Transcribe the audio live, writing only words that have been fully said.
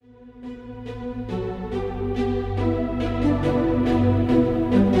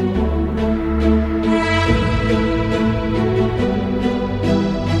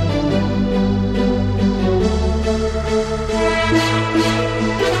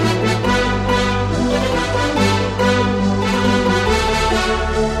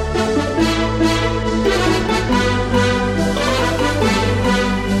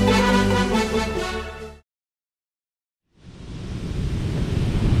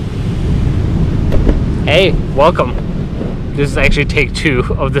Hey, welcome. This is actually take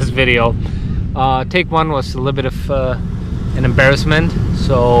 2 of this video. Take 1 was a little bit of an embarrassment,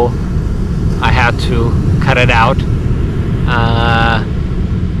 so I had to cut it out.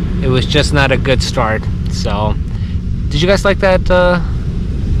 It was just not a good start. So, did you guys like that? I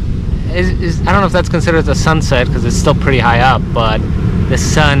don't know if that's considered a sunset because it's still pretty high up, but the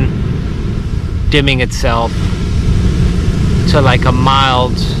sun dimming itself to like a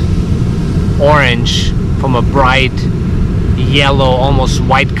mild orange from a bright yellow, almost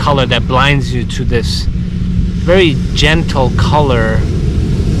white color that blinds you to this very gentle color,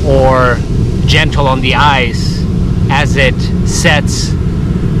 or gentle on the eyes as it sets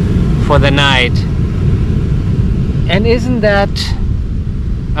for the night. And isn't that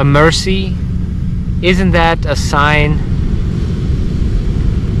a mercy? Isn't that a sign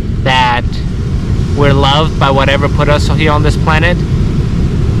that we're loved by whatever put us here on this planet?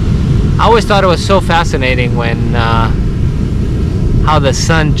 I always thought it was so fascinating when how the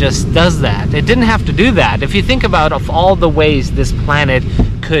sun just does that. It didn't have to do that. If you think about of all the ways this planet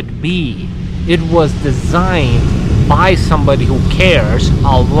could be, it was designed by somebody who cares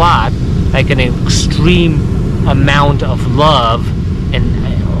a lot, like an extreme amount of love, and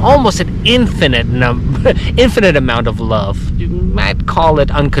almost an infinite amount of love. You might call it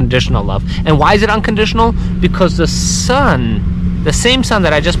unconditional love. And why is it unconditional? Because the sun, the same sun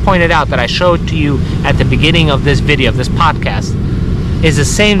that I just pointed out, that I showed to you at the beginning of this video, of this podcast, is the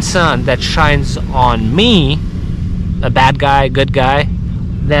same sun that shines on me, a bad guy, good guy,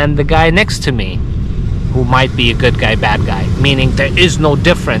 than the guy next to me, who might be a good guy, bad guy. Meaning there is no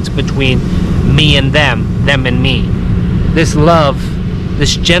difference between me and them and me. This love,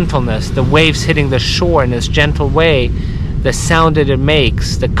 this gentleness, the waves hitting the shore in this gentle way, the sound that it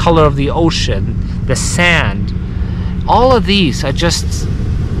makes, the color of the ocean, the sand, all of these are just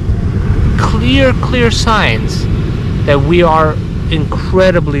clear signs that we are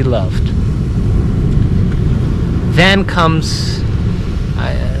incredibly loved. Then comes,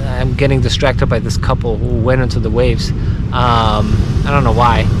 I'm getting distracted by this couple who went into the waves. I don't know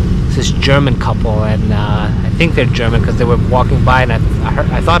why. It's this German couple, and I think they're German because they were walking by, and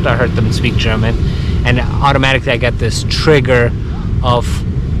I thought I heard them speak German, and automatically I get this trigger of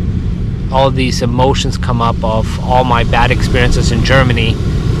all these emotions come up of all my bad experiences in Germany,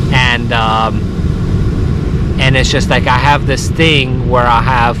 and it's just like I have this thing where I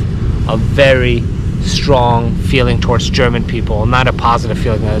have a very strong feeling towards German people, not a positive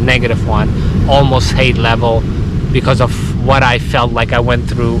feeling, a negative one, almost hate level, because of what I felt like I went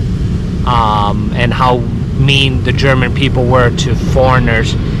through, and how mean the German people were to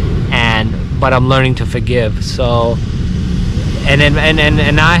foreigners, but I'm learning to forgive. So, and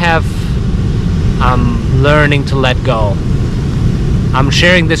I'm learning to let go. I'm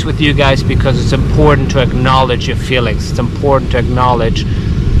sharing this with you guys because it's important to acknowledge your feelings. It's important to acknowledge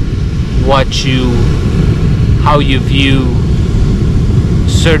how you view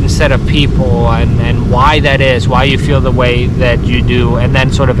certain set of people, and why that is, why you feel the way that you do, and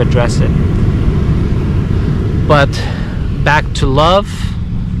then sort of address it. But back to love,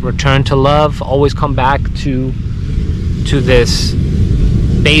 return to love, always come back to this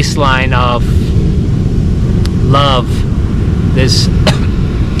baseline of love, this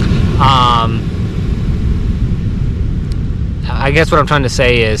I guess what I'm trying to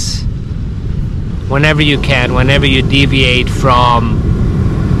say is, whenever you can, whenever you deviate from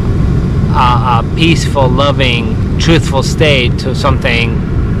a peaceful, loving, truthful state to something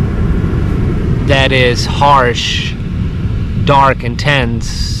that is harsh, dark,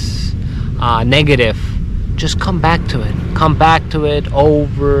 intense, negative, just come back to it. Come back to it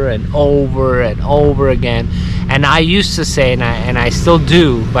over and over and over again. And I used to say, and I still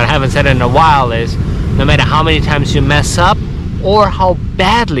do, but I haven't said it in a while, is no matter how many times you mess up or how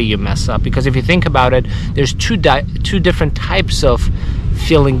badly you mess up, because if you think about it, there's two different types of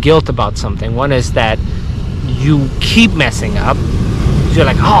feeling guilt about something. One is that you keep messing up. So you're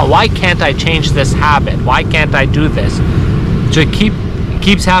like, oh, why can't I change this habit? Why can't I do this? So it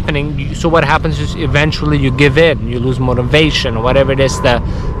keeps happening. So what happens is eventually you give in, you lose motivation, or whatever it is, the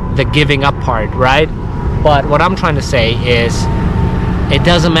giving up part, right? But what I'm trying to say is, it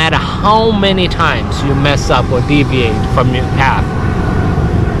doesn't matter how many times you mess up or deviate from your path.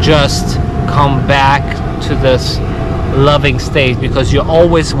 Just come back to this loving state, because you're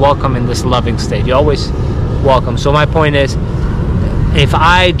always welcome in this loving state. You're always welcome. So my point is, if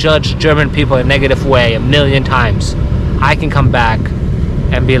I judge German people in a negative way 1,000,000 times, I can come back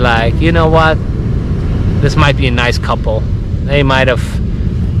and be like, you know what? This might be a nice couple. They might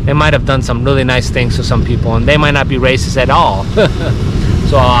have done some really nice things to some people, and they might not be racist at all.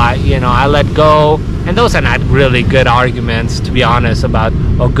 So I let go, and those are not really good arguments, to be honest,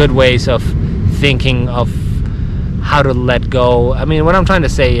 or good ways of thinking of how to let go. I mean, what I'm trying to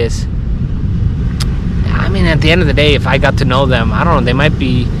say is, at the end of the day, if I got to know them, I don't know, they might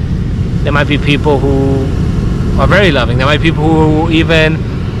be people who are very loving. There might be people who even,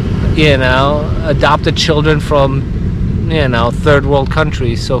 adopted children from, third world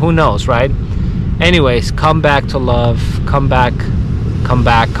countries. So who knows, right? Anyways, come back to love. Come back.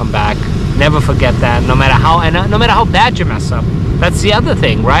 Never forget that. No matter how bad you mess up. That's the other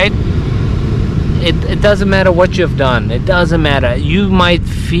thing, right? It doesn't matter what you've done. It doesn't matter. You might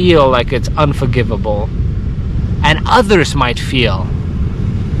feel like it's unforgivable, and others might feel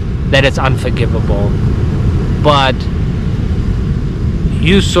that it's unforgivable, but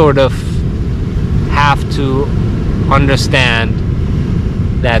you sort of have to understand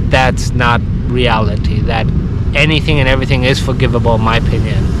that that's not reality, that anything and everything is forgivable, in my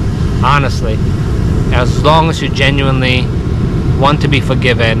opinion. Honestly, as long as you genuinely want to be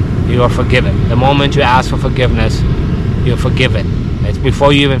forgiven, you are forgiven. The moment you ask for forgiveness, you're forgiven. It's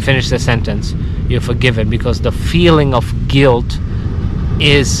before you even finish the sentence, you're forgiven, because the feeling of guilt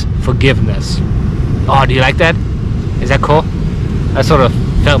is forgiveness. Oh, do you like that? Is that cool? I sort of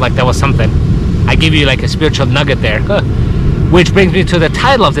felt like that was something. I give you like a spiritual nugget there. Which brings me to the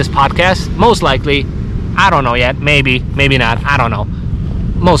title of this podcast. Most likely, I don't know yet. Maybe not. I don't know.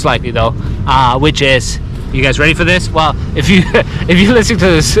 Most likely though, which is, you guys ready for this? Well, if you listen to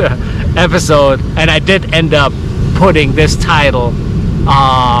this episode, and I did end up putting this title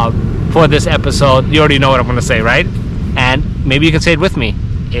for this episode, you already know what I'm going to say, right? And maybe you can say it with me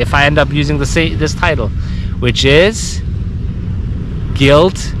if I end up using this title, which is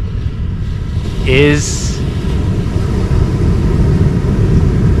Guilt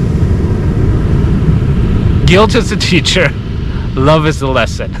is the teacher, love is the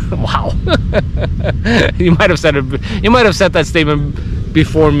lesson. Wow. You might have said that statement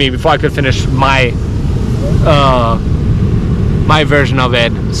before I could finish my version of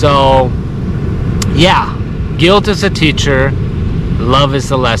it. So yeah, guilt is the teacher, love is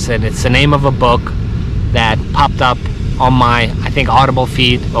the lesson. It's the name of a book that popped up on my, I think, Audible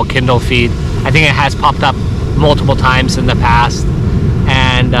feed or Kindle feed. I think it has popped up multiple times in the past,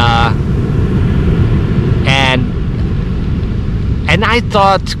 and I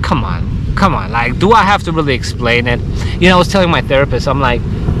thought, come on, like, do I have to really explain it? I was telling my therapist, I'm like,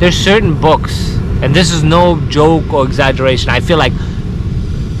 there's certain books, and this is no joke or exaggeration, I feel like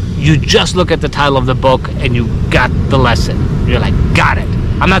you just look at the title of the book and you got the lesson. You're like, got it.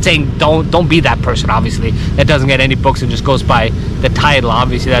 I'm not saying don't be that person, obviously, that doesn't get any books and just goes by the title.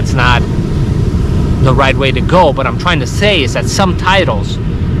 Obviously, that's not the right way to go. But I'm trying to say is that some titles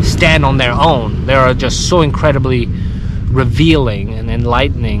stand on their own. They are just so incredibly revealing and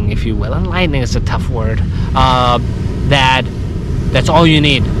enlightening, if you will. Enlightening is a tough word. That's all you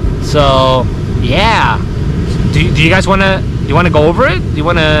need. So yeah, do you guys want to go over it? Do you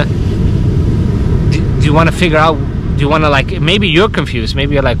want to figure out? Do you want to, like, maybe you're confused.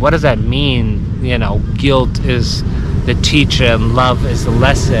 Maybe you're like, what does that mean? Guilt is the teacher and love is the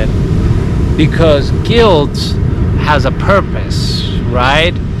lesson. Because guilt has a purpose,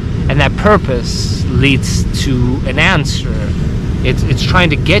 right? And that purpose leads to an answer. It's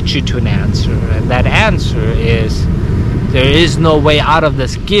trying to get you to an answer. And that answer is, there is no way out of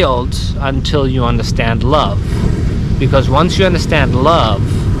this guilt until you understand love. Because once you understand love,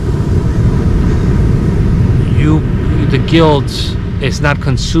 the guilt is not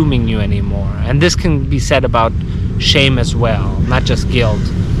consuming you anymore. And this can be said about shame as well, not just guilt.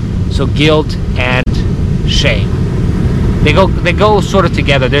 So guilt and shame, they go sort of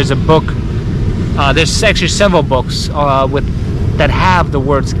together. There's a book, there's actually several books that have the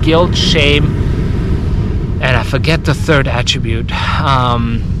words guilt, shame, and I forget the third attribute.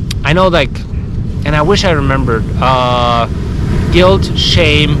 I know, like, and I wish I remembered, guilt,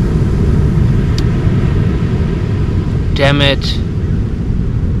 shame, damn it,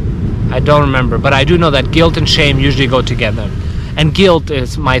 I don't remember, but I do know that guilt and shame usually go together. And guilt,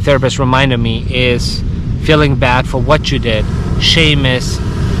 is, my therapist reminded me, is feeling bad for what you did. Shame is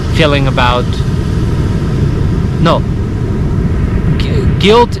feeling about, no,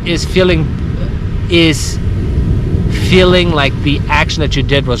 guilt is feeling like the action that you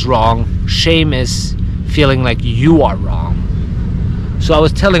did was wrong. Shame is feeling like you are wrong. So I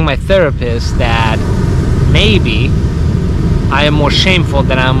was telling my therapist that maybe I am more shameful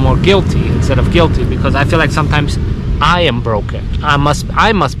than I'm more guilty instead of guilty, because I feel like sometimes I am broken. I must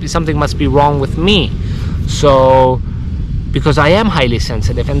be, something must be wrong with me. So, because I am highly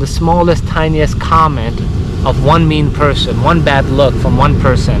sensitive, and the smallest, tiniest comment of one mean person, one bad look from one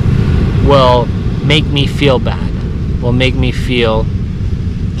person will make me feel bad, will make me feel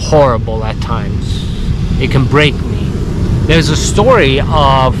horrible at times. It can break me. There's a story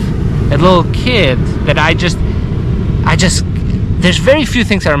of a little kid that I just, there's very few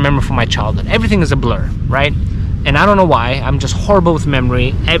things I remember from my childhood. Everything is a blur, right? And I don't know why. I'm just horrible with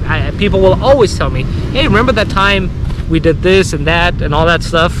memory. People will always tell me, hey, remember that time we did this and that and all that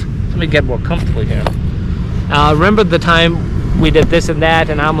stuff? Let me get more comfortable here. Remember the time we did this and that?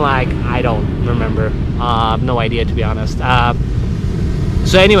 And I'm like, I don't remember. I have no idea, to be honest.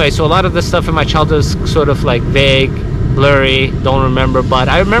 So anyway, so a lot of the stuff in my childhood is sort of like vague, blurry, don't remember. But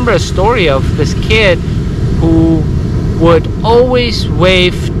I remember a story of this kid who would always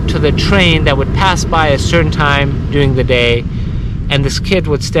wave to the train that would pass by a certain time during the day, and this kid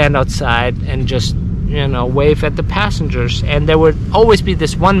would stand outside and just, you know, wave at the passengers. And there would always be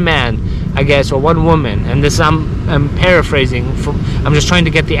this one man, I guess, or one woman, and this I'm paraphrasing, I'm just trying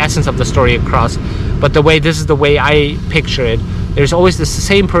to get the essence of the story across, but this is the way I picture it. There's always this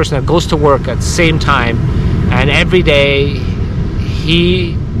same person that goes to work at the same time, and every day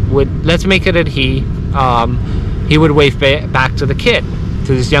he would, let's make it a he would wave back to the kid,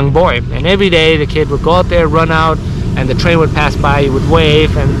 to this young boy. And every day the kid would go out there, run out, and the train would pass by, he would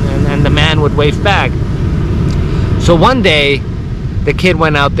wave, and the man would wave back. So one day the kid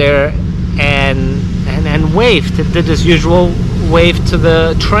went out there and waved, did this usual wave to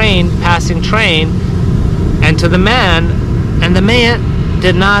the train, passing train, and to the man, and the man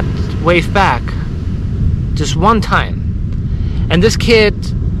did not wave back, just one time. And this kid,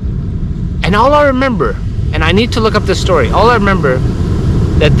 and all I remember, and I need to look up this story, all I remember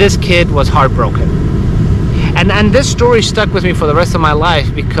that this kid was heartbroken. And this story stuck with me for the rest of my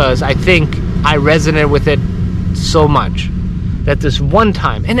life, because I think I resonate with it so much. That this one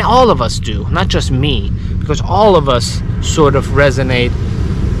time, and all of us do, not just me, because all of us sort of resonate,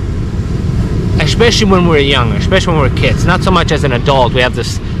 especially when we're young, especially when we're kids. Not so much as an adult, we have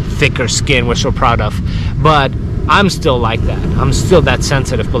this thicker skin we're so proud of, but I'm still like that. I'm still that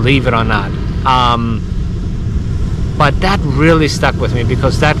sensitive, believe it or not. But that really stuck with me,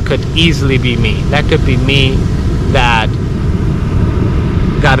 because that could easily be me. That could be me that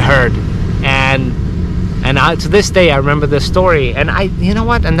got hurt. And to this day, I remember this story. And you know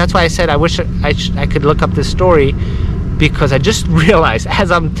what? And that's why I said I wish I could look up this story, because I just realized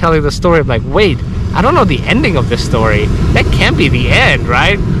as I'm telling the story, I'm like, wait, I don't know the ending of this story. That can't be the end,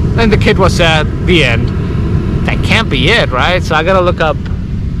 right? And the kid was at the end. That can't be it, right? So I gotta look up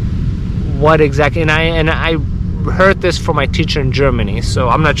what exactly. And I heard this from my teacher in Germany, so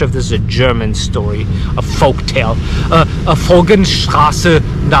I'm not sure if this is a German story, a folk tale. A Folgenstraße,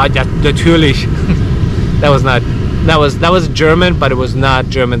 natürlich. That was German, but it was not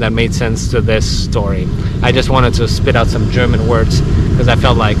German that made sense to this story. I just wanted to spit out some German words, because I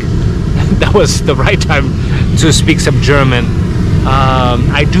felt like that was the right time to speak some German.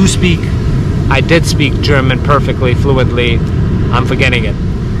 I did speak German perfectly, fluently. I'm forgetting it.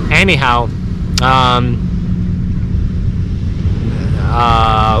 Anyhow,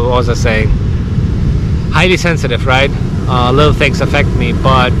 what was I saying? Highly sensitive, right? Little things affect me,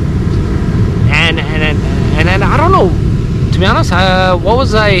 but and I don't know. To be honest, what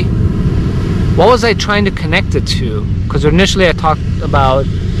was I trying to connect it to? Because initially I talked about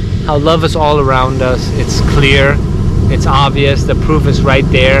how love is all around us. It's clear, it's obvious. The proof is right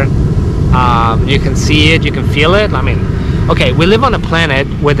there. You can see it, you can feel it. I mean, okay, we live on a planet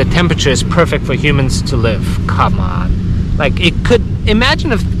where the temperature is perfect for humans to live. Come on. Like, it could,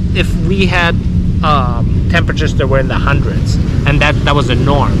 imagine if we had temperatures that were in the hundreds, and that was the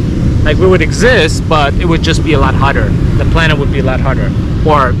norm. Like, we would exist, but it would just be a lot hotter. The planet would be a lot hotter.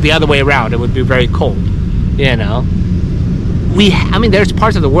 Or the other way around, it would be very cold, you know? I mean, there's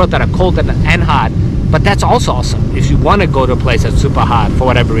parts of the world that are cold and hot, but that's also awesome. If you want to go to a place that's super hot for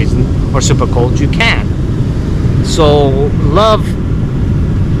whatever reason, or super cold, you can. So, love,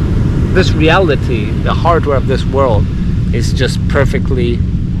 this reality, the hardware of this world, is just perfectly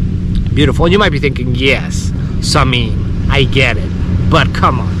beautiful. And you might be thinking, yes, Samim, I get it. But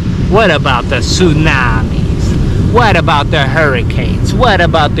come on, what about the tsunamis? What about the hurricanes? What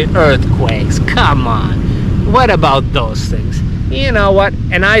about the earthquakes? Come on. What about those things? You know what?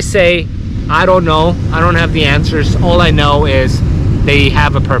 And I say, I don't know. I don't have the answers. All I know is they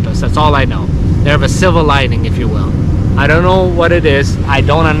have a purpose. That's all I know. They have a silver lining, if you will. I don't know what it is. I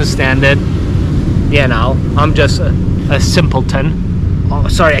don't understand it. You know, I'm just a simpleton. Oh,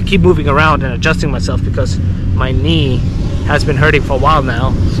 sorry, I keep moving around and adjusting myself because my knee has been hurting for a while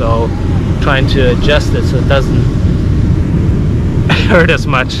now. So trying to adjust it so it doesn't hurt as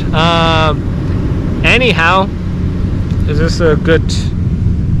much. Anyhow, is this a good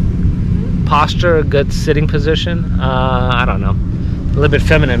posture, a good sitting position? I don't know. A little bit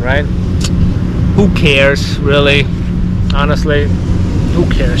feminine, right? Who cares, really? Honestly, who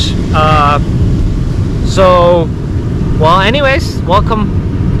cares? Anyways,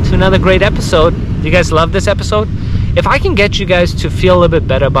 welcome to another great episode. You guys love this episode? If I can get you guys to feel a little bit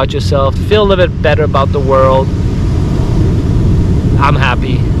better about yourself, feel a little bit better about the world, I'm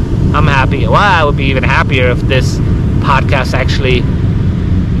happy. Well, I would be even happier if this podcast actually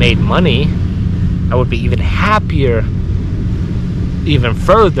made money. I would be even happier, even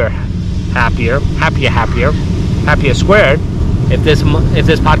further happier squared if this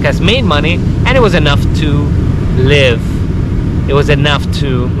podcast made money and it was enough to live. It was enough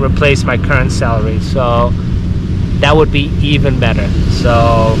to replace my current salary. So that would be even better.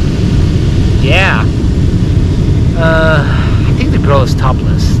 So yeah. I think the girl is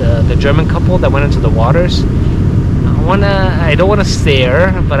topless. The German couple that went into the waters. I don't wanna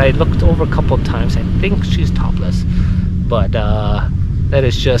stare, but I looked over a couple of times. I think she's topless. But that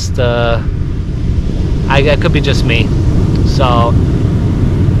is just I could be just me. So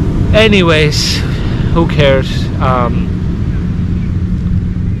anyways, who cares?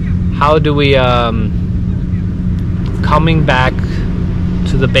 How do we coming back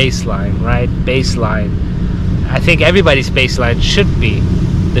to the baseline, right? Baseline. I think everybody's baseline should be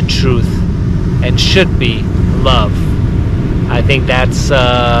the truth and should be love. I think that is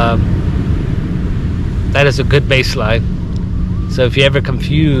a good baseline. So if you're ever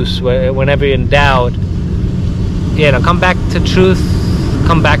confused, whenever you're in doubt, come back to truth,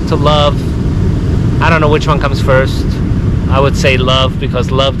 come back to love. I don't know which one comes first. I would say love,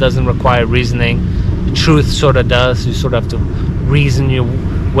 because love doesn't require reasoning. Truth sort of does. You sort of have to reason your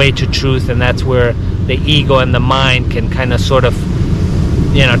way to truth, and that's where the ego and the mind can kind of sort of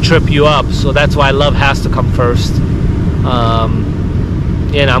trip you up. So that's why love has to come first.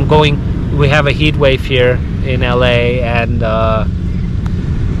 We have a heat wave here in LA, and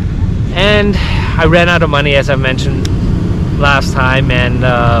I ran out of money, as I mentioned last time, and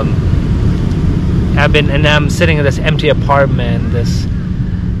I'm sitting in this empty apartment, this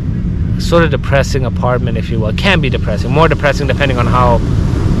sort of depressing apartment, if you will. It can be depressing, more depressing depending on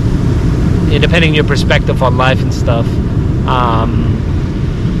depending your perspective on life and stuff,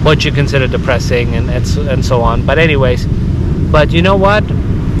 what you consider depressing and so on. But anyways, you know what?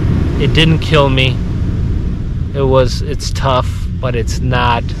 It didn't kill me. It's tough, but it's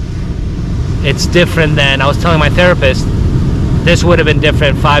not. It's different than, I was telling my therapist, this would have been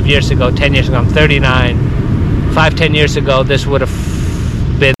different 5 years ago, 10 years ago. I'm 39. 5-10 years ago, this would have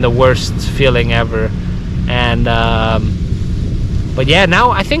been the worst feeling ever. And but yeah,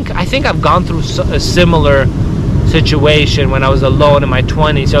 now I think I've gone through a similar situation when I was alone in my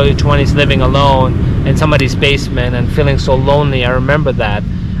 20s, early 20s, living alone in somebody's basement and feeling so lonely. I remember that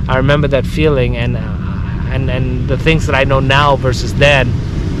feeling, and the things that I know now versus then,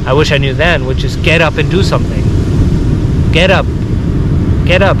 I wish I knew then, which is get up and do something. Get up,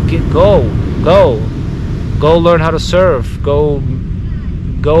 go learn how to surf, go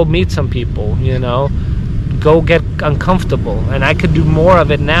meet some people, go get uncomfortable. And I could do more of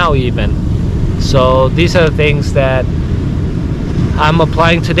it now even. So these are the things that I'm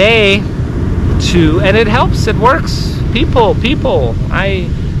applying today and it helps, it works. People, I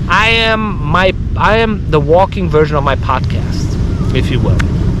am the walking version of my podcast, if you will.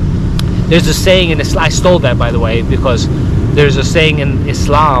 There's a saying in Islam, I stole that, by the way, because there's a saying in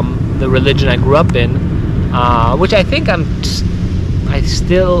Islam, the religion I grew up in, which I think I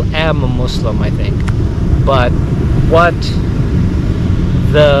still am a Muslim, I think. But what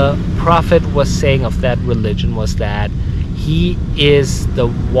the Prophet was saying of that religion was that he is the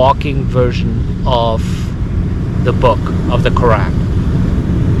walking version of the book, of the Quran.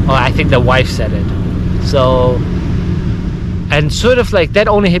 Oh, I think the wife said it. So, and sort of like that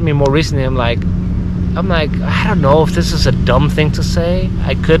only hit me more recently. I'm like, I don't know if this is a dumb thing to say.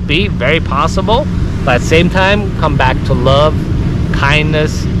 I could be, very possible. But at the same time, come back to love,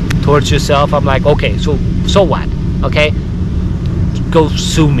 kindness towards yourself. I'm like, okay, so what? Okay, go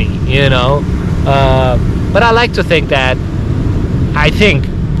sue me, But I like to think that,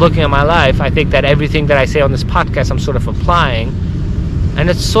 looking at my life, I think that everything that I say on this podcast, I'm sort of applying, and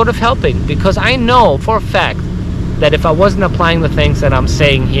it's sort of helping, because I know for a fact that if I wasn't applying the things that I'm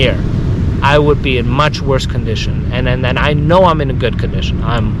saying here, I would be in much worse condition. And I know I'm in a good condition.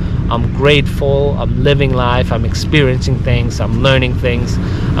 I'm grateful. I'm living life. I'm experiencing things. I'm learning things.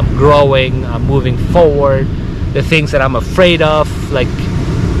 I'm growing. I'm moving forward. The things that I'm afraid of, like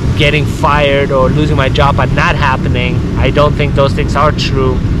getting fired or losing my job, are not happening. I don't think those things are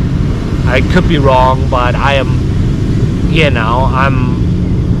true. I could be wrong, but I am,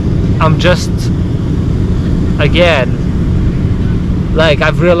 I'm just, again, like,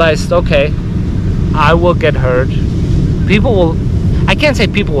 I've realized, okay, I will get hurt. I can't say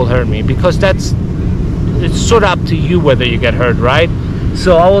people will hurt me, because it's sort of up to you whether you get hurt, right?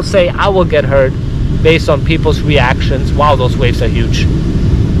 So I will say I will get hurt based on people's reactions. Wow, those waves are huge.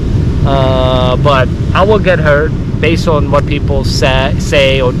 But I will get hurt based on what people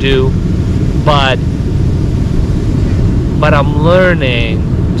say or do. But I'm learning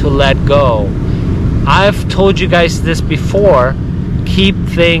to let go. I've told you guys this before. Keep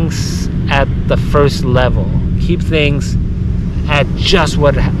things at the first level. Keep things at just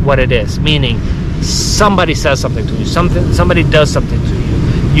what it is. Meaning, somebody says something to you. Somebody does something to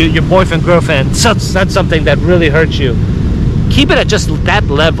you. Your boyfriend, girlfriend said something that really hurts you. Keep it at just that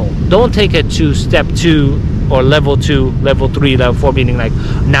level. Don't take it to step 2 or level 2, level 3, level 4, meaning like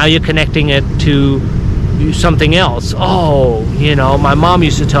now you're connecting it to something else. Oh, my mom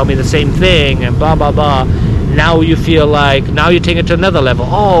used to tell me the same thing and blah, blah, blah. Now you feel like, now you take it to another level.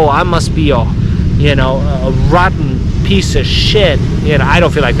 Oh, I must be a rotten piece of shit. I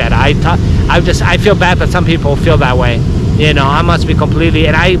don't feel like that. I feel bad that some people feel that way. I must be completely,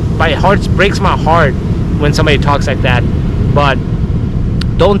 and my heart breaks my heart when somebody talks like that. But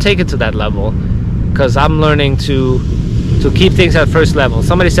don't take it to that level, because I'm learning to keep things at first level.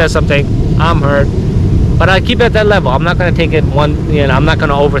 Somebody says something, I'm hurt, but I keep it at that level. I'm not going to take it I'm not going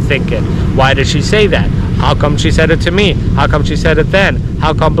to overthink it. Why did she say that? How come she said it to me? How come she said it then?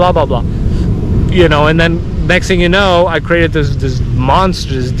 How come blah, blah, blah? And then next thing you know, I created this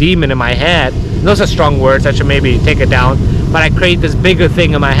monstrous demon in my head. Those are strong words. I should maybe take it down. But I create this bigger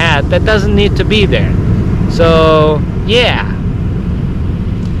thing in my head that doesn't need to be there. So, yeah.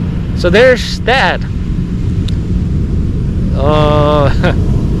 So there's that.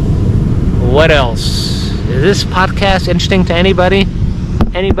 What else? Is this podcast interesting to anybody?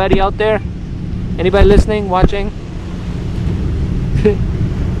 Anybody out there? Anybody listening, watching?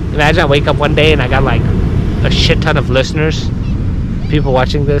 Imagine I wake up one day and I got like a shit ton of listeners, people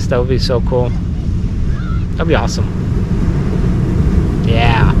watching this. That would be so cool. That'd be awesome.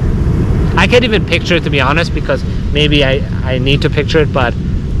 Yeah. I can't even picture it, to be honest, because maybe I need to picture it, but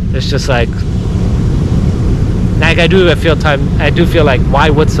it's just like I do feel like, why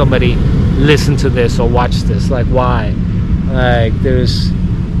would somebody listen to this or watch this? Like, why? Like, there's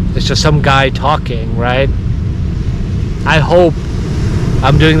just some guy talking, right? I hope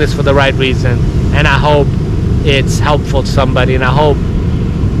I'm doing this for the right reason, and I hope it's helpful to somebody, and I hope,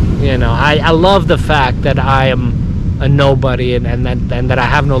 I love the fact that I am a nobody and that I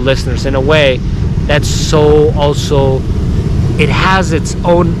have no listeners. In a way, that's so also, it has its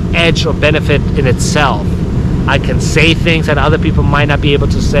own edge or benefit in itself. I can say things that other people might not be able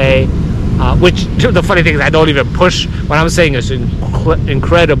to say, which the funny thing is I don't even push. What I'm saying is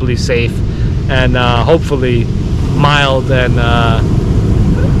incredibly safe and hopefully mild and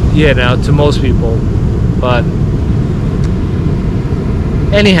to most people. But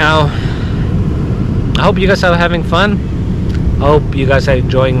anyhow, I hope you guys are having fun. I hope you guys are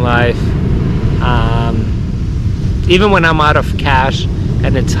enjoying life. Even when I'm out of cash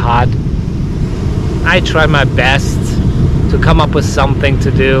and it's hot, I try my best to come up with something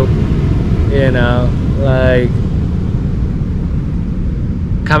to do. Like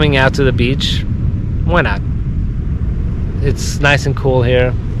coming out to the beach. Why not? It's nice and cool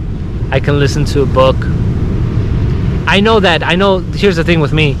here. I can listen to a book. Here's the thing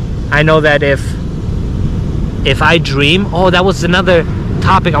with me. I know that if I dream, that was another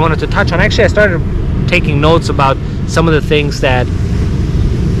topic I wanted to touch on. Actually, I started taking notes about some of the things that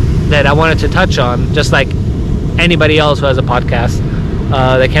I wanted to touch on, just like anybody else who has a podcast.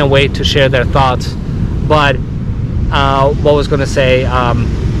 They can't wait to share their thoughts. But what was going to say, I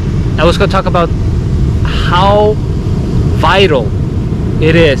was going to talk about how vital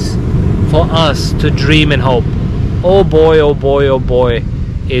it is for us to dream and hope. Oh boy, oh boy, oh boy,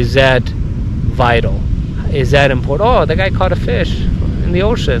 is that vital? Is that important? Oh, the guy caught a fish in the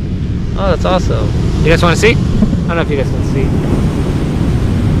ocean. Oh, that's awesome. You guys want to see? I don't know if you guys can see.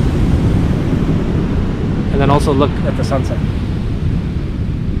 And then also look at the sunset.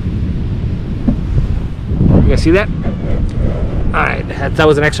 You guys see that? Alright, that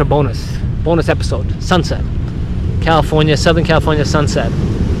was an extra bonus episode. Sunset. California, Southern California sunset.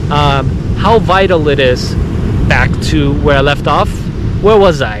 How vital it is, back to where I left off. Where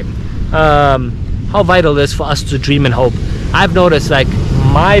was I? How vital it is for us to dream and hope. I've noticed, like,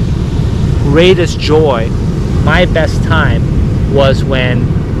 my greatest joy, my best time was when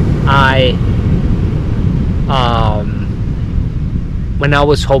I when I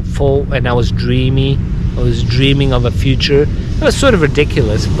was hopeful and I was dreamy. I was dreaming of a future. It was sort of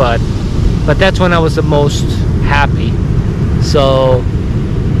ridiculous, but that's when I was the most happy. So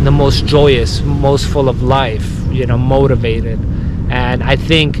the most joyous, most full of life, motivated. And I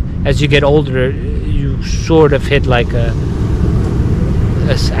think as you get older, you sort of hit like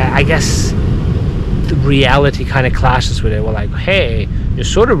I guess the reality kind of clashes with it. We're like, hey, you're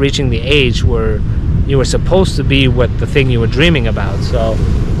sort of reaching the age where you were supposed to be what the thing you were dreaming about. So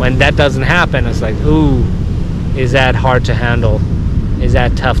when that doesn't happen, it's like, ooh, is that hard to handle? Is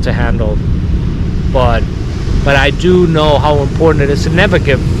that tough to handle? But I do know how important it is to never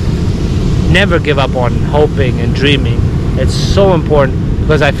give up on hoping and dreaming. It's so important,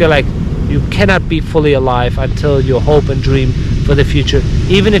 because I feel like you cannot be fully alive until you hope and dream for the future.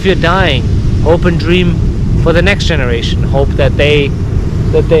 Even if you're dying, hope and dream for the next generation. Hope that they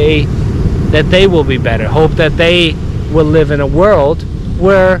will be better. Hope that they will live in a world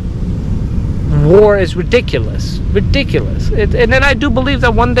where war is ridiculous. And then I do believe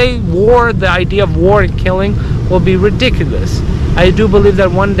that one day the idea of war and killing will be ridiculous. I do believe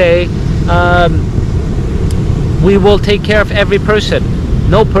that one day we will take care of every person.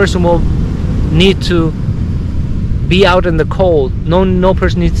 No person will need to be out in the cold. No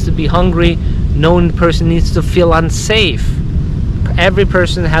person needs to be hungry. No person needs to feel unsafe. Every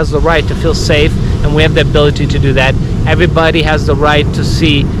person has the right to feel safe, and we have the ability to do that. Everybody has the right to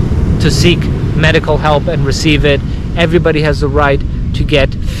seek medical help and receive it. Everybody has the right to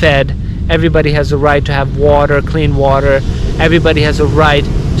get fed. Everybody has the right to have water, clean water. Everybody has a right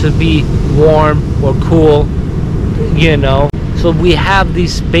to be warm or cool, So we have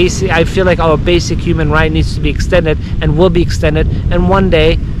these basic, I feel like our basic human right needs to be extended and will be extended. And one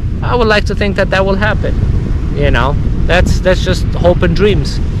day, I would like to think that will happen. That's just hope and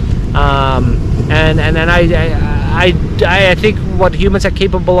dreams. And I think what humans are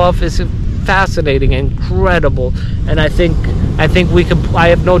capable of is fascinating, incredible, and I think we can. I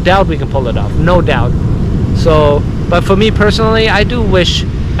have no doubt we can pull it off. No doubt. So, but for me personally, I do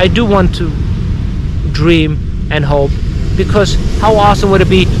want to dream and hope, because how awesome would it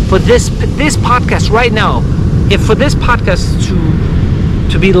be for this podcast right now, if for this podcast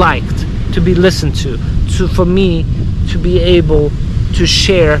to be liked, to be listened to for me to be able to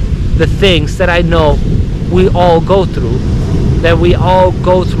share the things that I know we all go through, that we all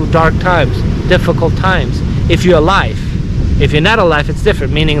go through dark times, difficult times. If you're alive. If you're not alive, it's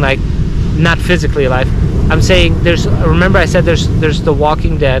different, meaning like not physically alive. I'm saying remember I said there's the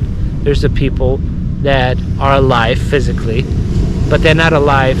walking dead, there's the people that are alive physically, but they're not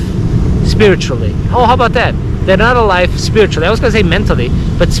alive spiritually. Oh, how about that? They're not alive spiritually. I was going to say mentally,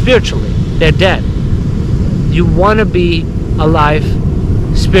 but spiritually, they're dead. You want to be alive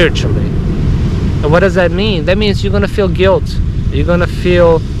spiritually. And what does that mean? That means you're going to feel guilt. You're going to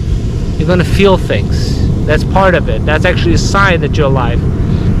feel things. That's part of it. That's actually a sign that you're alive.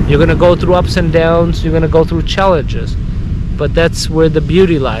 You're going to go through ups and downs. You're going to go through challenges. But that's where the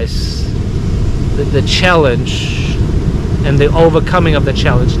beauty lies. The challenge and the overcoming of the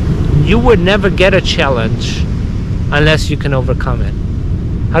challenge. You would never get a challenge unless you can overcome it.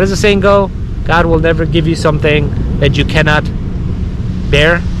 How does the saying go? God will never give you something that you cannot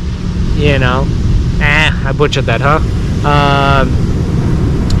bear. I butchered that, huh?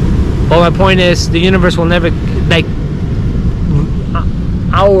 But my point is, the universe will never,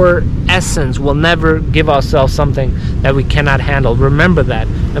 our essence will never give ourselves something that we cannot handle. Remember that.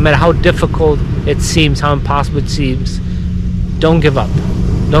 No matter how difficult it seems, how impossible it seems, don't give up.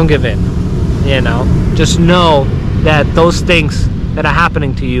 Don't give in. Just know that those things that are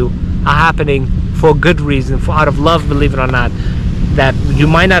happening to you are happening for good reason, out of love, believe it or not, that you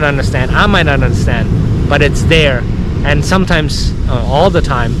might not understand, I might not understand, but it's there. And sometimes, all the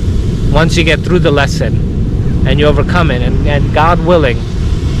time, once you get through the lesson and you overcome it, and God willing,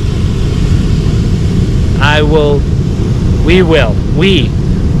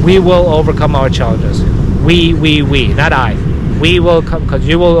 we will overcome our challenges. We, not I. We will come, because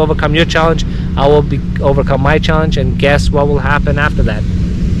you will overcome your challenge, I will overcome my challenge, and guess what will happen after that?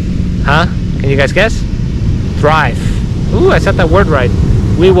 Huh? Can you guys guess? Thrive. Ooh, I said that word right.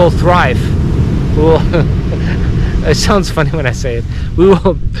 We will thrive. We will. It sounds funny when I say it. We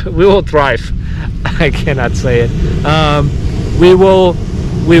will thrive. I cannot say it. We will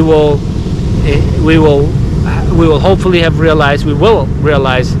hopefully have realized. We will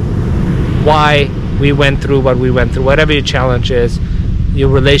realize why we went through what we went through. Whatever your challenge is, your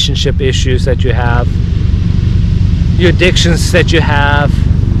relationship issues that you have, your addictions that you have,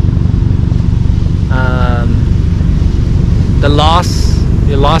 the loss.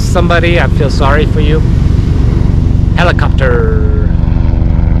 You lost somebody. I feel sorry for you. Helicopter.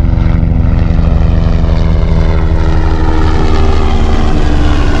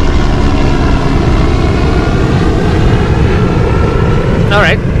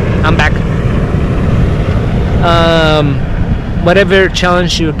 whatever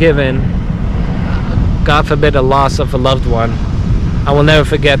challenge you're given, God forbid a loss of a loved one. I will never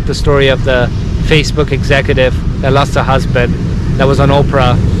forget the story of the Facebook executive that lost her husband, that was on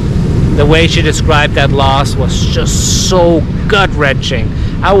Oprah. The way she described that loss was just so gut-wrenching.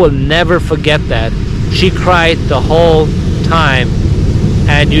 I will never forget that. She cried the whole time,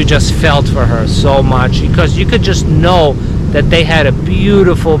 and you just felt for her so much, because you could just know that they had a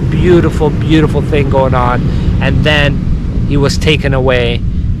beautiful, beautiful, beautiful thing going on, and then he was taken away,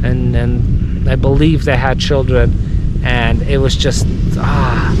 and I believe they had children, and it was just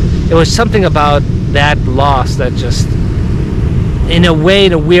it was something about that loss that just, in a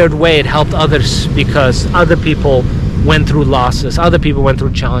weird way, it helped others, because other people went through losses, other people went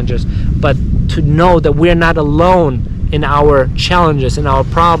through challenges. But to know that we're not alone in our challenges, in our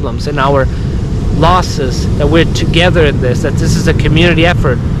problems, in our losses, that we're together in this, that this is a community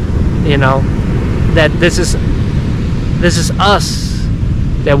effort, that this is us,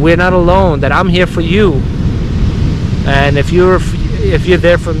 that we're not alone, that I'm here for you, and if you're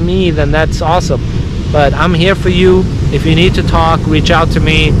there for me, then that's awesome. But I'm here for you. If you need to talk, reach out to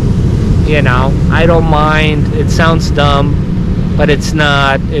me. I don't mind. It sounds dumb, but it's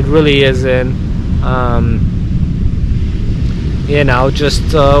not. It really isn't.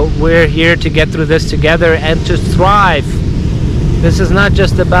 We're here to get through this together and to thrive. This is not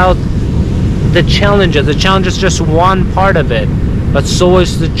just about the challenges. The challenge is just one part of it, but so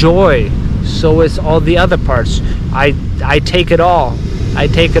is the joy. So is all the other parts. I take it all. I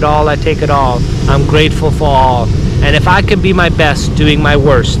take it all. I take it all. I'm grateful for all. And if I can be my best doing my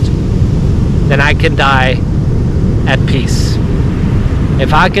worst, then I can die at peace.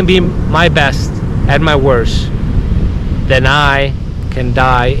 If I can be my best at my worst, then I can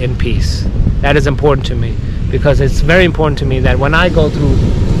die in peace. That is important to me, because it's very important to me that when I go through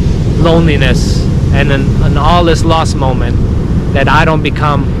loneliness and an all is lost moment, that I don't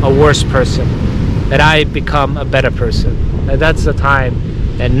become a worse person, that I become a better person. That's the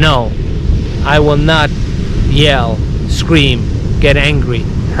time that no, I will not yell, scream, get angry,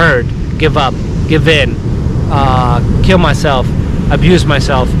 hurt, give up, give in, kill myself, abuse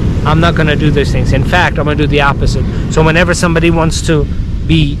myself. I'm not going to do those things. In fact, I'm going to do the opposite. So whenever somebody wants to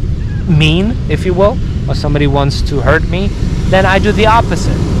be mean, if you will, or somebody wants to hurt me, then I do the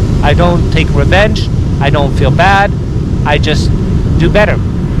opposite. I don't take revenge. I don't feel bad. I just do better.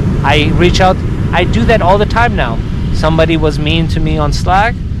 I reach out. I do that all the time now. Somebody was mean to me on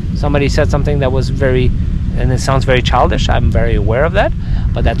Slack. Somebody said something that was and it sounds very childish. I'm very aware of that,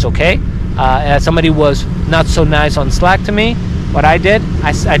 but that's okay. Somebody was not so nice on Slack to me. What I did,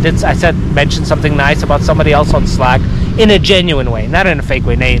 mentioned something nice about somebody else on Slack in a genuine way, not in a fake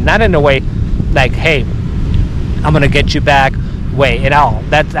way, not in a way like, hey, I'm gonna get you back way at all.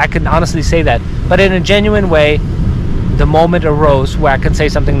 That I can honestly say that, but in a genuine way, the moment arose where I could say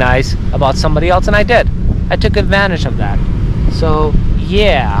something nice about somebody else, and I did. I took advantage of that. So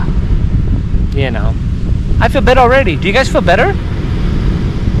yeah, I feel better already. Do you guys feel better?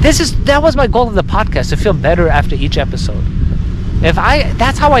 That was my goal of the podcast, to feel better after each episode.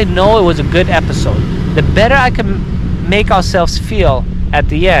 That's how I know it was a good episode. The better I can make ourselves feel at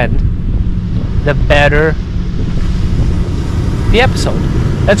the end, the better the episode.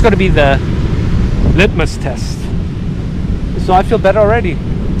 That's going to be the litmus test. So I feel better already.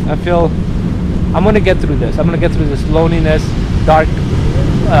 I'm going to get through this. I'm going to get through this loneliness, dark,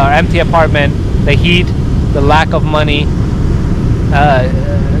 empty apartment, the heat, the lack of money,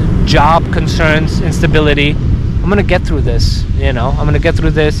 job concerns, instability. I'm going to get through this, I'm going to get through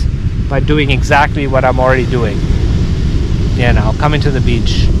this by doing exactly what I'm already doing. Coming to the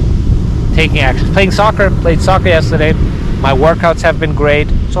beach, taking action, played soccer yesterday. My workouts have been great.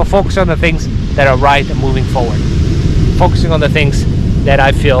 So focus on the things that are right and moving forward. Focusing on the things that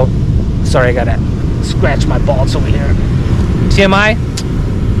I feel, sorry, I got to scratch my balls over here. TMI?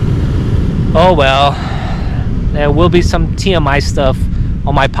 Oh well, there will be some TMI stuff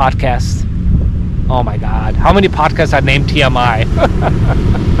on my podcast. Oh my god, how many podcasts are named TMI?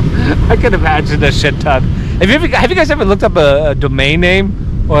 I can imagine a shit ton. Have you guys ever looked up a domain name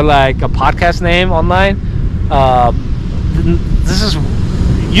or like a podcast name online?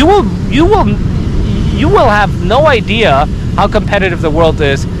 You will have no idea how competitive the world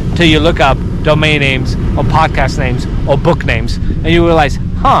is till you look up domain names or podcast names or book names, and you realize,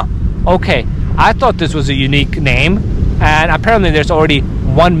 okay, I thought this was a unique name, and apparently there's already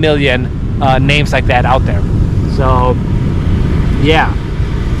 1 million names like that out there. So yeah.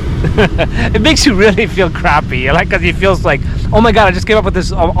 It makes you really feel crappy, because it feels like, oh my god, I just came up with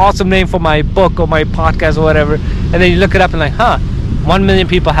this awesome name for my book or my podcast or whatever, and then you look it up and 1 million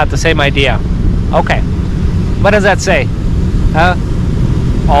people have the same idea. Okay, what does that say?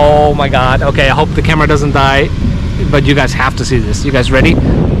 Oh my god. Okay, I hope the camera doesn't die, but you guys have to see this. You guys ready?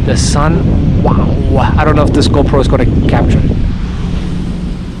 The sun. Wow. I don't know if this GoPro is going to capture it.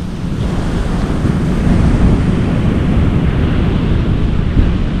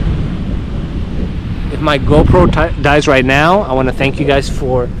 If my GoPro dies right now, I want to thank you guys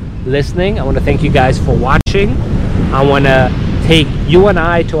for listening. I want to thank you guys for watching. I want to take you and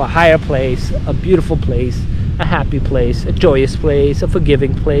I to a higher place, a beautiful place, a happy place, a joyous place, a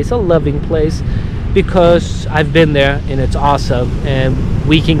forgiving place, a loving place, because I've been there and it's awesome, and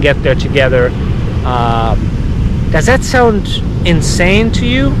we can get there together. Does that sound insane to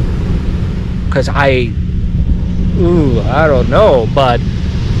you? Because I don't know, but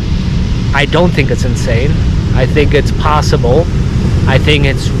I don't think it's insane. I think it's possible. I think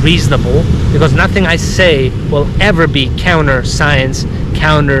it's reasonable, because nothing I say will ever be counter science,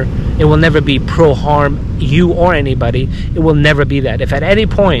 it will never be pro harm you or anybody. It will never be that. If at any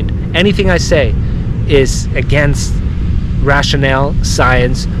point anything I say is against rationale,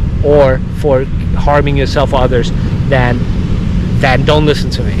 science, or for harming yourself or others, then don't listen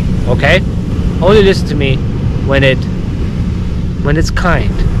to me, okay? Only listen to me when it's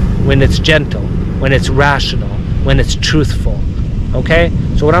kind, when it's gentle, when it's rational, when it's truthful. Okay?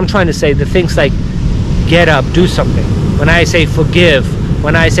 So what I'm trying to say, the things like get up, do something, when I say forgive,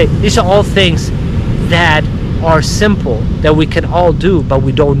 when I say, these are all things that are simple, that we can all do, but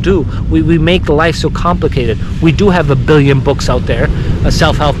we don't do. We make life so complicated. We do have a billion books out there,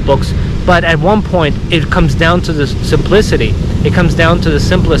 self-help books, but at one point it comes down to the simplicity. It comes down to the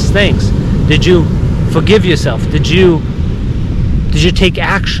simplest things. Did you forgive yourself? Did you take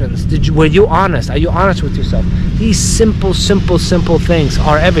actions? Were you honest? Are you honest with yourself? These simple things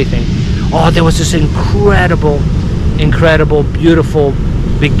are everything. Oh, there was this incredible, beautiful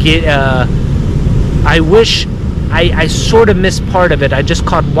I wish I sort of missed part of it. I just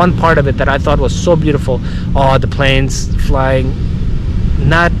caught one part of it that I thought was so beautiful. Oh, the planes flying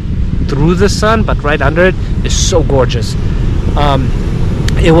not through the sun, but right under it is so gorgeous.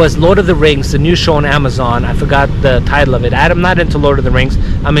 It was Lord of the Rings, the new show on Amazon. I forgot the title of it. I'm not into Lord of the Rings.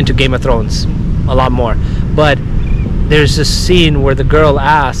 I'm into Game of Thrones a lot more. But there's this scene where the girl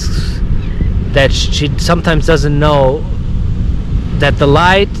asks that she sometimes doesn't know that the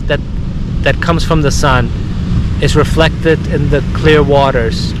light that comes from the sun is reflected in the clear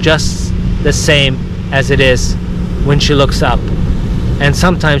waters just the same as it is when she looks up. And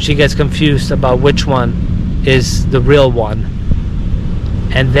sometimes she gets confused about which one is the real one.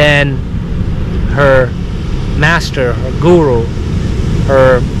 And then her master, her guru,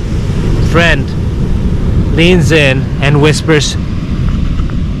 her friend leans in and whispers,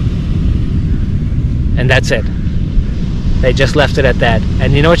 and that's it. They just left it at that.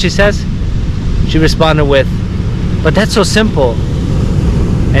 And you know what she says? She responded with, but that's so simple.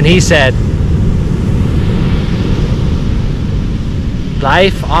 And he said,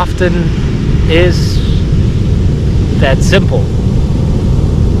 life often is that simple.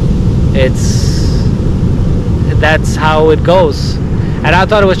 That's how it goes. And I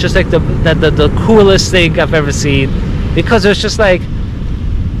thought it was just like the coolest thing I've ever seen, because it was just like,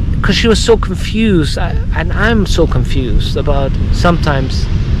 because she was so confused, and I'm so confused about sometimes,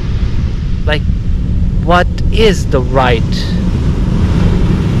 like, what is the right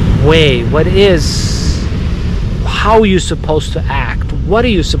way? How are you supposed to act? What are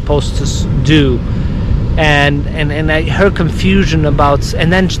you supposed to do? And her confusion about,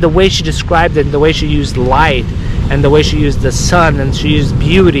 and then the way she described it, the way she used light, and the way she used the sun, and she used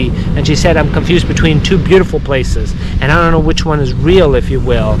beauty, and she said, I'm confused between two beautiful places, and I don't know which one is real, if you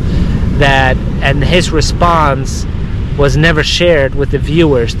will. And his response was never shared with the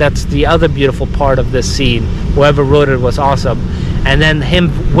viewers. That's the other beautiful part of this scene. Whoever wrote it was awesome. And then him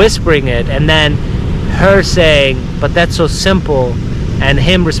whispering it, and then her saying, but that's so simple, and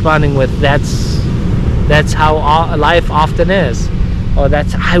him responding with, that's how life often is. Oh,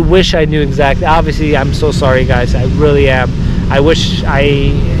 I wish I knew exactly. Obviously, I'm so sorry, guys. I really am. I wish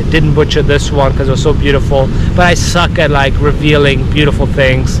I didn't butcher this one because it was so beautiful. But I suck at like revealing beautiful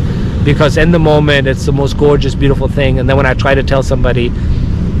things, because in the moment it's the most gorgeous, beautiful thing, and then when I try to tell somebody,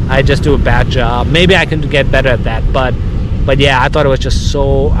 I just do a bad job. Maybe I can get better at that. But yeah, I thought it was just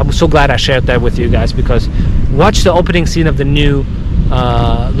so. I'm so glad I shared that with you guys, because watch the opening scene of the new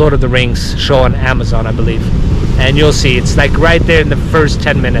Lord of the Rings show on Amazon, I believe, and you'll see it's like right there in the first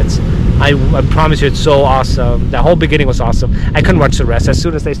 10 minutes. I promise you, it's so awesome. The whole beginning was awesome. I couldn't watch the rest. As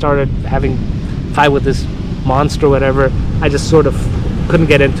soon as they started having fight with this monster or whatever, I just sort of couldn't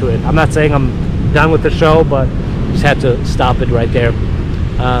get into it. I'm not saying I'm done with the show, but just had to stop it right there.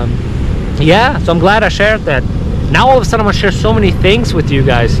 Yeah, so I'm glad I shared that. Now all of a sudden I'm gonna share so many things with you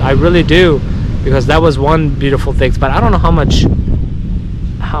guys. I really do, because that was one beautiful thing. But I don't know how much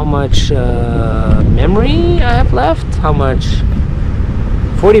memory I have left. How much?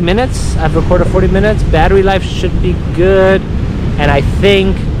 40 minutes. I've recorded 40 minutes. Battery life should be good, and I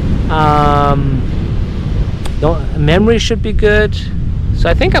think memory should be good. So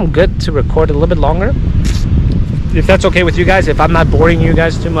I think I'm good to record a little bit longer, if that's okay with you guys. If I'm not boring you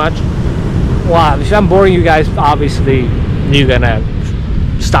guys too much. Well, if I'm boring you guys, obviously you're gonna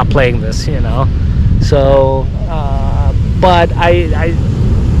stop playing this, you know. So but I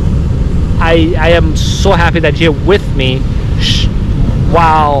am so happy that you're with me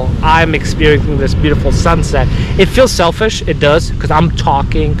while I'm experiencing this beautiful sunset. It feels selfish, it does, because I'm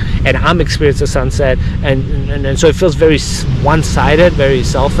talking and I'm experiencing the sunset, and so it feels very one-sided, very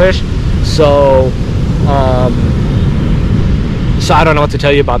selfish. So so I don't know what to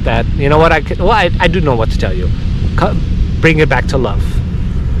tell you about that. You know what? I do know what to tell you. Bring it back to love.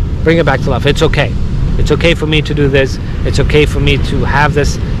 Bring it back to love. It's okay. It's okay for me to do this. It's okay for me to have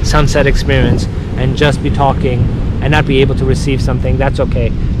this sunset experience and just be talking and not be able to receive something. That's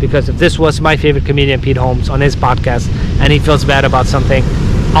okay. Because if this was my favorite comedian, Pete Holmes, on his podcast, and he feels bad about something,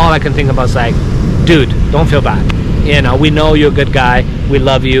 all I can think about is like, dude, don't feel bad. You know, we know you're a good guy. We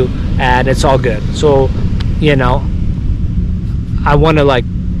love you, and it's all good. So, you know, I want to like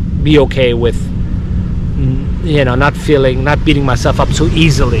be okay with, you know, not beating myself up so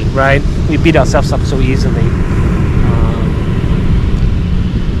easily, right? We beat ourselves up so easily.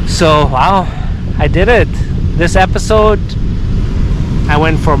 So, wow, I did it. This episode, I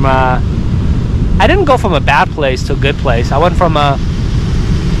went from I didn't go from a bad place to a good place. I went from a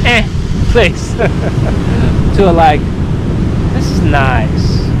place to a like, this is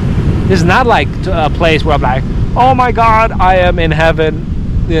nice. This is not like a place where I'm like, oh my God, I am in heaven.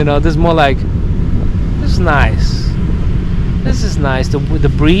 You know, this is more like, this is nice. This is nice. The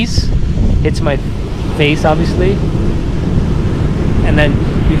breeze hits my face, obviously, and then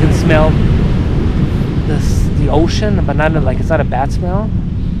you can smell the ocean, but not like, it's not a bad smell,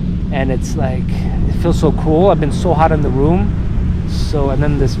 and it's like, it feels so cool. I've been so hot in the room, so, and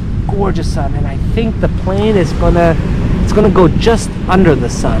then this gorgeous sun, and I think the plane is gonna go just under the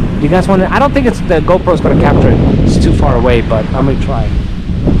sun. Do you guys want to? I don't think the GoPro's gonna capture it. It's too far away, but I'm gonna try.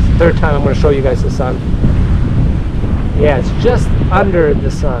 It's the third time I'm gonna show you guys the sun. Yeah, it's just under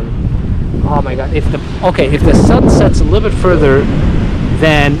the sun. Oh my God! If the sun sets a little bit further,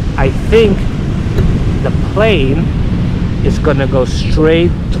 then I think the plane is gonna go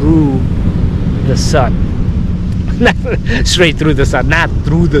straight through the sun. Straight through the sun, not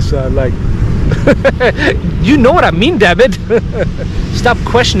through the sun. Like, you know what I mean, damn it. Stop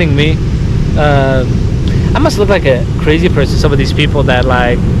questioning me. I must look like a crazy person. Some of these people that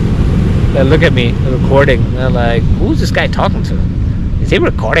look at me recording, they're like, who's this guy talking to? Is he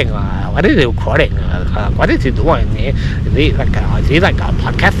recording? What is he recording? What is he doing? Is he like a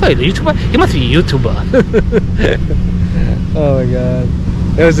podcaster, a YouTuber? He must be a YouTuber. Oh my God.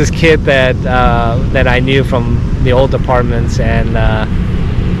 There was this kid that I knew from the old apartments, and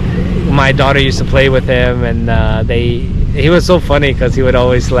my daughter used to play with him, and he was so funny because he would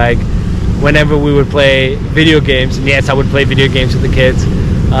always, like, whenever we would play video games, and yes, I would play video games with the kids,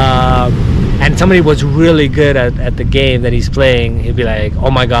 and somebody was really good at the game that he's playing, he'd be like,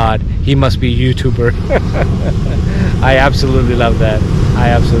 oh my God, he must be a YouTuber. I absolutely love that. I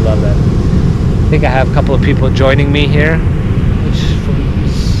absolutely love that. I think I have a couple of people joining me here,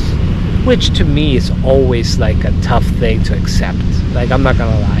 which to me is always like a tough thing to accept. Like, I'm not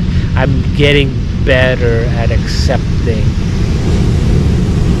gonna lie, I'm getting better at accepting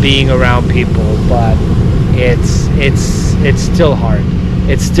being around people, but it's still hard.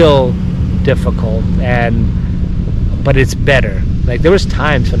 It's still difficult, but it's better. Like, there was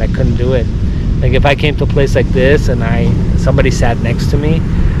times when I couldn't do it. Like, if I came to a place like this and somebody sat next to me,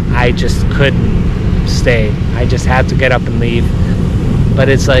 I just couldn't stay. I just had to get up and leave. But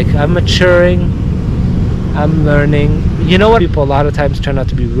it's like, I'm maturing, I'm learning. You know what? People a lot of times turn out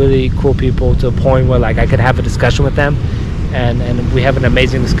to be really cool people, to a point where, like, I could have a discussion with them and we have an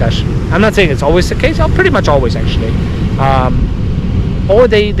amazing discussion. I'm not saying it's always the case. Pretty much always, actually. Or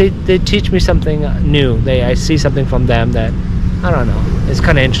they teach me something new. I see something from them that, I don't know, it's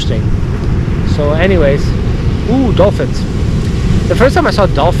kind of interesting. So anyways, ooh, dolphins. The first time I saw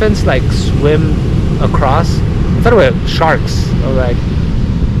dolphins like swim across, I thought it were sharks. I was like,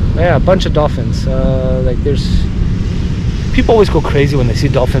 yeah, a bunch of dolphins. Like, there's people always go crazy when they see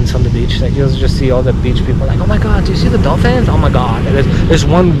dolphins on the beach. Like, you'll just see all the beach people like, oh my God, do you see the dolphins? Oh my God. And there's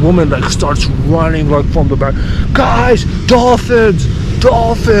one woman that starts running like from the back, guys, dolphins,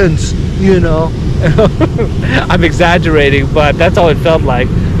 you know. I'm exaggerating, but that's how it felt like.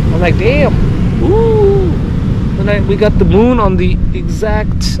 I'm like, damn, ooh. And we got the moon on the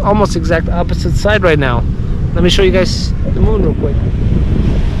almost exact opposite side right now. Let me show you guys the moon real quick.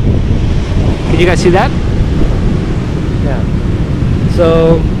 Can you guys see that? Yeah.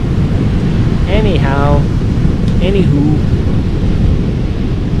 So, anywho,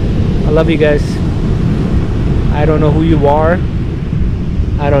 I love you guys. I don't know who you are.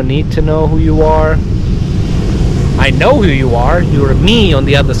 I don't need to know who you are. I know who you are. You're me on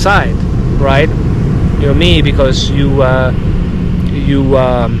the other side, right? You're me because you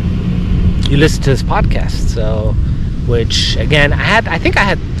listen to this podcast. So, which again, I think I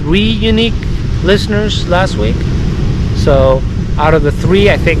had 3 unique listeners last week. So out of the 3,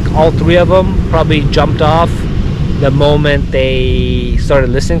 I think all 3 of them probably jumped off the moment they started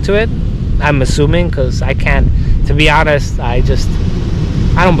listening to it. I'm assuming, because I can't, to be honest, I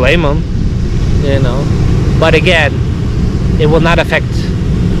don't blame them, you know. But again, it will not affect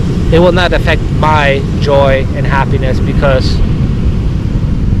my joy and happiness, because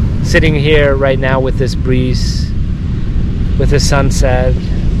sitting here right now with this breeze, with the sunset,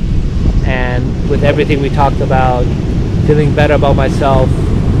 and with everything we talked about, feeling better about myself,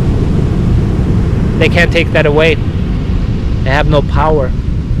 they can't take that away. They have no power,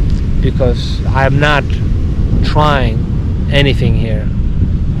 because I'm not trying anything here.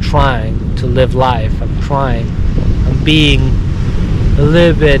 I'm trying to live life. I'm being a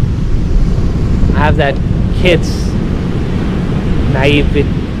little bit, I have that kid's naivety.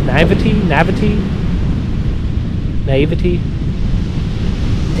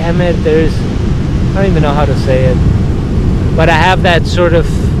 Damn it, I don't even know how to say it, but I have that sort of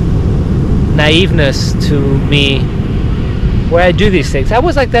naiveness to me where I do these things. I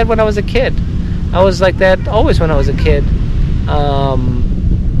was like that when I was a kid. I was like that always when I was a kid.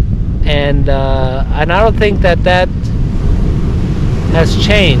 And I don't think that has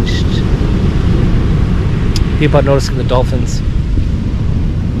changed. People are noticing the dolphins,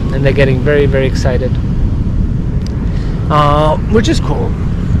 and they're getting very, very excited, which is cool,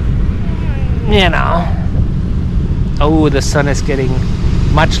 you know. Oh, the sun is getting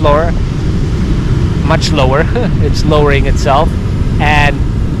much lower. It's lowering itself, and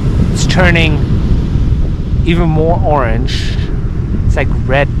it's turning even more orange. It's like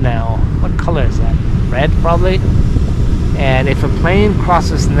red now. What color is that? Red, probably. And if a plane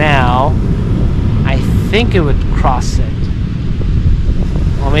crosses now, I think it would cross it.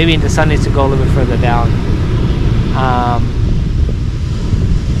 Well, maybe the sun needs to go a little bit further down.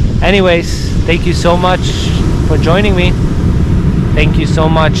 Anyways, thank you so much for joining me. Thank you so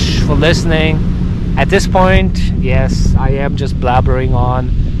much for listening. At this point, yes, I am just blabbering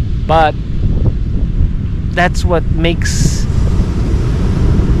on, but that's what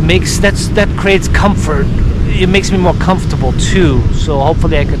that creates comfort. It makes me more comfortable too, so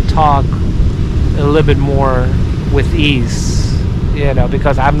hopefully I can talk a little bit more with ease, you know,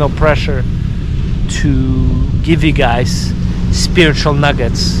 because I have no pressure to give you guys spiritual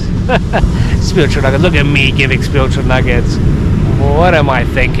nuggets. Spiritual nuggets. Look at me giving spiritual nuggets. What am I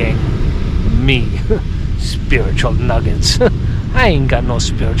thinking? Me. Spiritual nuggets. I ain't got no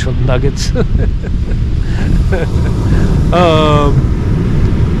spiritual nuggets.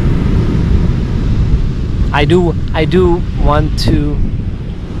 I do want to.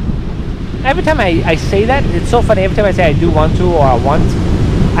 Every time I say that, it's so funny. Every time I say I do want to or I want,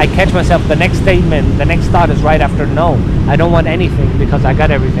 I catch myself. The next statement, the next thought is right after no. I don't want anything because I got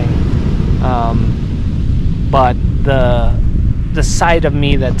everything. But the side of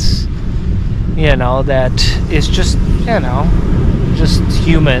me that's, you know, that is just, you know, just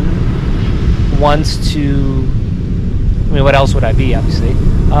human, wants to. I mean, what else would I be? Obviously,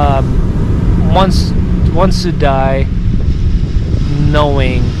 wants to die,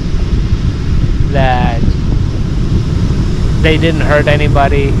 knowing that they didn't hurt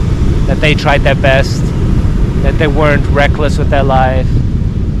anybody, that they tried their best, that they weren't reckless with their life,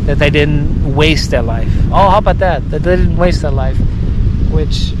 that they didn't waste their life. Oh, how about that? That they didn't waste their life,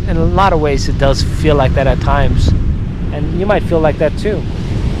 which in a lot of ways it does feel like that at times. And you might feel like that too.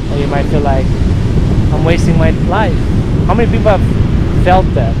 Or you might feel like, I'm wasting my life. How many people have felt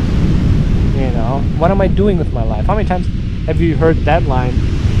that? You know, what am I doing with my life? How many times have you heard that line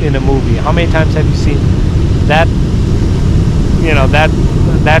in a movie? How many times have you seen that, you know,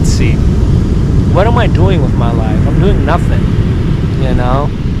 that scene? What am I doing with my life? I'm doing nothing, you know.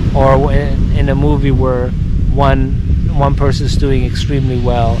 Or in a movie where one person's doing extremely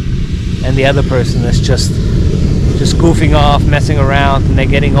well and the other person is just goofing off, messing around, and they're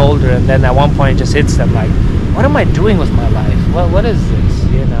getting older, and then at one point it just hits them like, what am I doing with my life? What is this,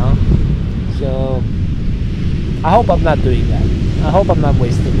 you know? So I hope I'm not doing that. I hope I'm not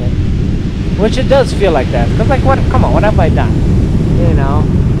wasting it. Which it does feel like that. Because like, what? Come on, what have I done? You know?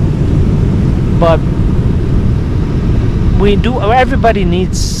 But we do, everybody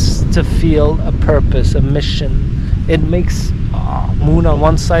needs to feel a purpose, a mission. It makes moon on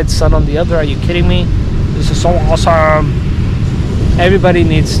one side, sun on the other. Are you kidding me? This is so awesome. Everybody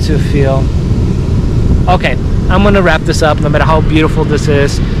needs to feel. Okay, I'm gonna wrap this up. No matter how beautiful this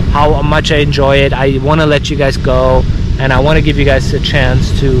is, how much I enjoy it, I want to let you guys go, and I want to give you guys a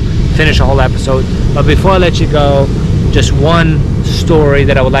chance to finish a whole episode. But before I let you go, just one story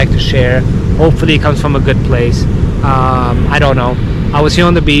that I would like to share. Hopefully it comes from a good place. I don't know. I was here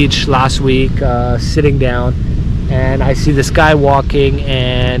on the beach last week, sitting down, and I see this guy walking,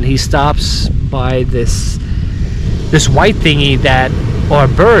 and he stops by this white thingy that, or a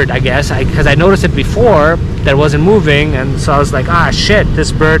bird, I guess, because I noticed it before that it wasn't moving, and so I was like, ah, shit,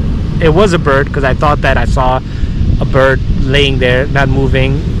 this bird, it was a bird, because I thought that I saw a bird laying there, not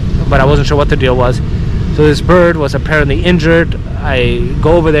moving, but I wasn't sure what the deal was. So this bird was apparently injured. I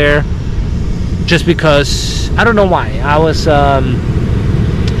go over there just because, I don't know why, I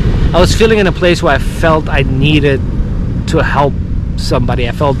was feeling in a place where I felt I needed to help somebody.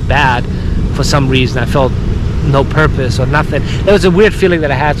 I felt bad for some reason. I felt no purpose or nothing. It was a weird feeling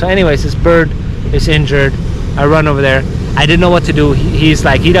that I had. So anyways, this bird is injured. I run over there. I didn't know what to do. He's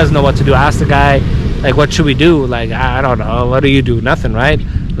like, he doesn't know what to do. I asked the guy, like, what should we do? Like, I don't know. What do you do? Nothing, right?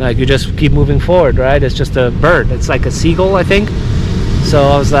 Like, you just keep moving forward, right? It's just a bird. It's like a seagull, I think. So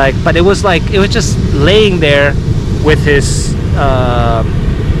I was like, but it was just laying there with his,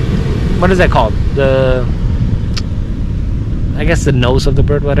 what is that called? I guess the nose of the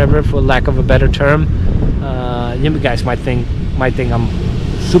bird, whatever, for lack of a better term. You guys might think I'm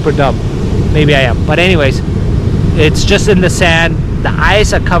super dumb. Maybe I am. But anyways, it's just in the sand. The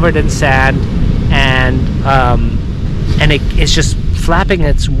eyes are covered in sand, and it's just flapping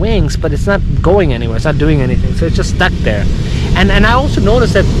its wings, but it's not going anywhere. It's not doing anything. So it's just stuck there. And I also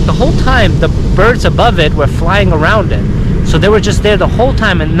noticed that the whole time the birds above it were flying around it. So they were just there the whole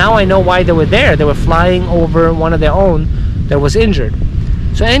time, and now I know why they were there. They were flying over one of their own that was injured.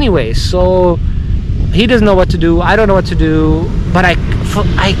 So anyways, so he doesn't know what to do. I don't know what to do. But I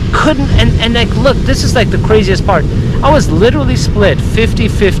couldn't, and like, look, this is like the craziest part. I was literally split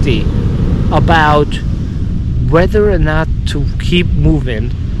 50-50 about whether or not to keep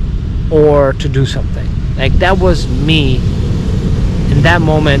moving or to do something. Like, that was me. In that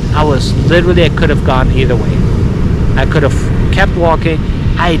moment, I could have gone either way. I could have kept walking.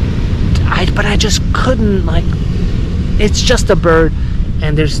 But I just couldn't, like, it's just a bird,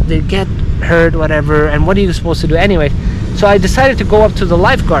 and they get hurt, whatever, and what are you supposed to do anyway? So I decided to go up to the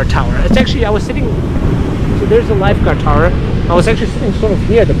lifeguard tower. It's actually, I was sitting, so there's the lifeguard tower. I was actually sitting sort of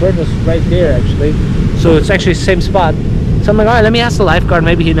here. The bird was right there, actually. So it's actually the same spot. So I'm like, all right, let me ask the lifeguard.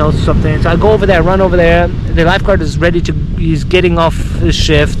 Maybe he knows something. So I go over there, run over there. The lifeguard is he's getting off his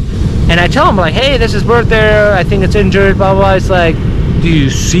shift. And I tell him, like, hey, there's this bird there. I think it's injured, blah, blah. It's like, do you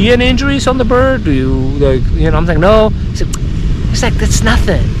see any injuries on the bird? Do you, like, you know, I'm like, no. It's like, that's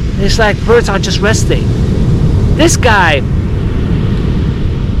nothing. It's like, birds are just resting. This guy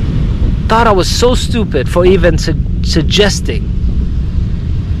thought I was so stupid for even suggesting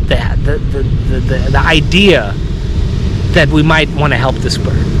that the idea that we might want to help this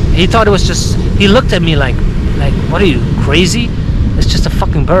bird. He thought it was just, he looked at me like, what are you, crazy? It's just a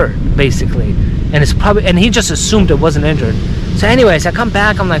fucking bird, basically. And it's probably, and he just assumed it wasn't injured. So anyways, I come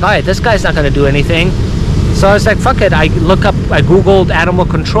back, I'm like, all right, this guy's not going to do anything. So I was like, fuck it. I Googled animal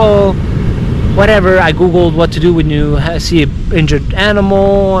control, whatever. I Googled what to do when you see an injured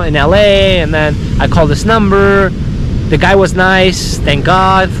animal in LA, and then I called this number. The guy was nice, thank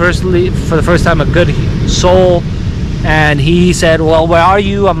God. Firstly, for the first time, a good soul. And he said, well, where are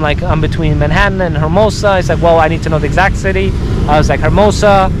you? I'm like, I'm between Manhattan and Hermosa. He's like, well, I need to know the exact city. I was like,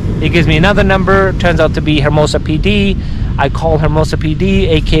 Hermosa. He gives me another number. Turns out to be Hermosa PD. I call Hermosa PD,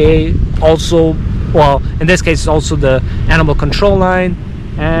 aka also, well, in this case, it's also the animal control line.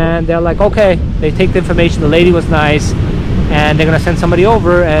 And they're like, okay. They take the information. The lady was nice, and they're gonna send somebody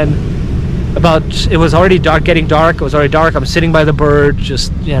over. And it was already dark, getting dark. It was already dark. I'm sitting by the bird,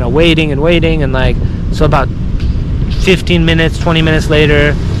 just, you know, waiting, and like, so about 15 minutes, 20 minutes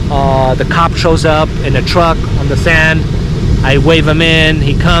later, the cop shows up in a truck on the sand. I wave him in,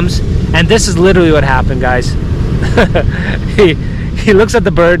 he comes, and this is literally what happened, guys. he looks at the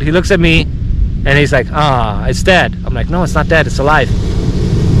bird, he looks at me, and he's like, it's dead. I'm like, no, it's not dead, it's alive.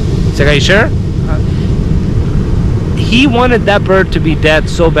 He's like, are you sure? He wanted that bird to be dead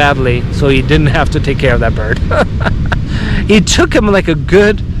so badly, so he didn't have to take care of that bird. It took him like a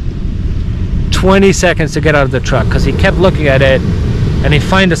good 20 seconds to get out of the truck because he kept looking at it, and he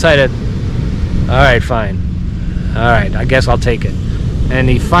finally decided, all right, fine, all right, I guess I'll take it. And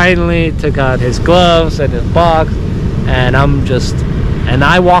he finally took out his gloves and his box, and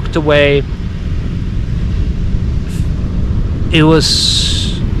I walked away. It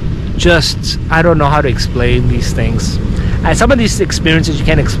was just, I don't know how to explain these things. And some of these experiences you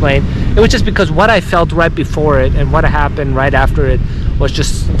can't explain. It was just because what I felt right before it and what happened right after it was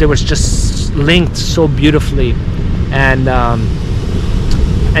just, they was just linked so beautifully. And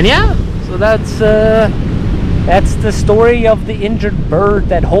yeah, so that's the story of the injured bird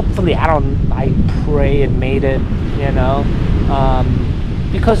that hopefully, I pray it made it, you know.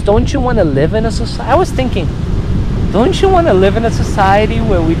 Because don't you want to live in a society? I was thinking, don't you want to live in a society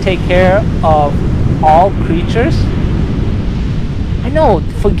where we take care of all creatures? I know,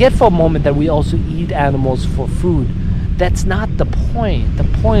 forget for a moment that we also eat animals for food. That's not the point. The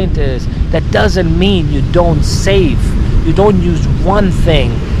point is, that doesn't mean you don't save. You don't use one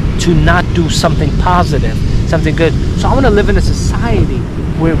thing to not do something positive, something good. So I want to live in a society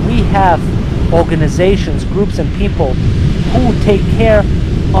where we have organizations, groups, and people who take care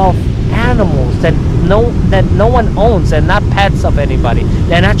of animals that no one owns. They're not pets of anybody.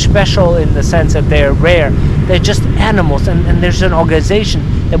 They're not special in the sense that they're rare. They're just animals, and there's an organization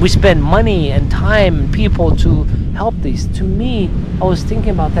that we spend money and time and people to help these. To me, I was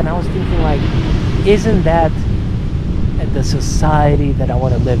thinking about that, and I was thinking, like, isn't that the society that I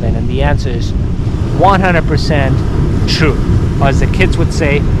want to live in? And the answer is 100% true. Or as the kids would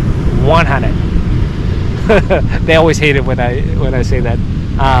say, 100. They always hate it when I say that.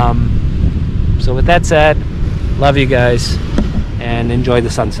 So with that said, love you guys and enjoy the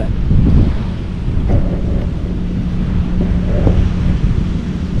sunset.